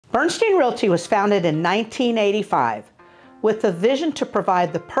Bernstein Realty was founded in 1985 with the vision to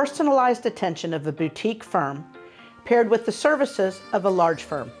provide the personalized attention of a boutique firm paired with the services of a large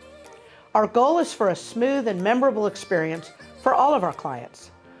firm. Our goal is for a smooth and memorable experience for all of our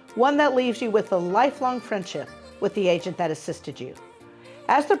clients, one that leaves you with a lifelong friendship with the agent that assisted you.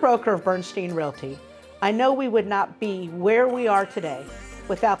 As the broker of Bernstein Realty, I know we would not be where we are today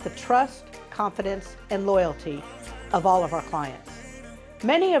without the trust, confidence, and loyalty of all of our clients.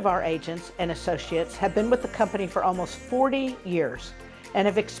 Many of our agents and associates have been with the company for almost 40 years and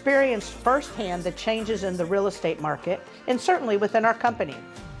have experienced firsthand the changes in the real estate market and certainly within our company.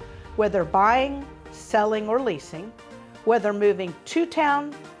 Whether buying, selling, or leasing, whether moving to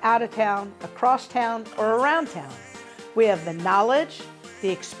town, out of town, across town, or around town, we have the knowledge, the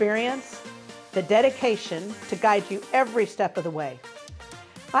experience, the dedication to guide you every step of the way.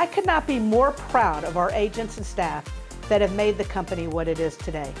 I could not be more proud of our agents and staff that have made the company what it is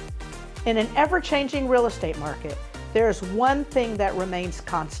today. In an ever-changing real estate market, there is one thing that remains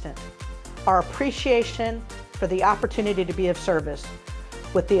constant: our appreciation for the opportunity to be of service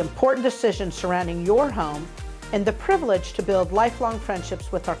with the important decisions surrounding your home and the privilege to build lifelong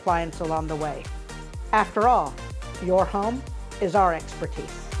friendships with our clients along the way. After all, your home is our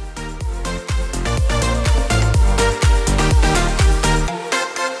expertise.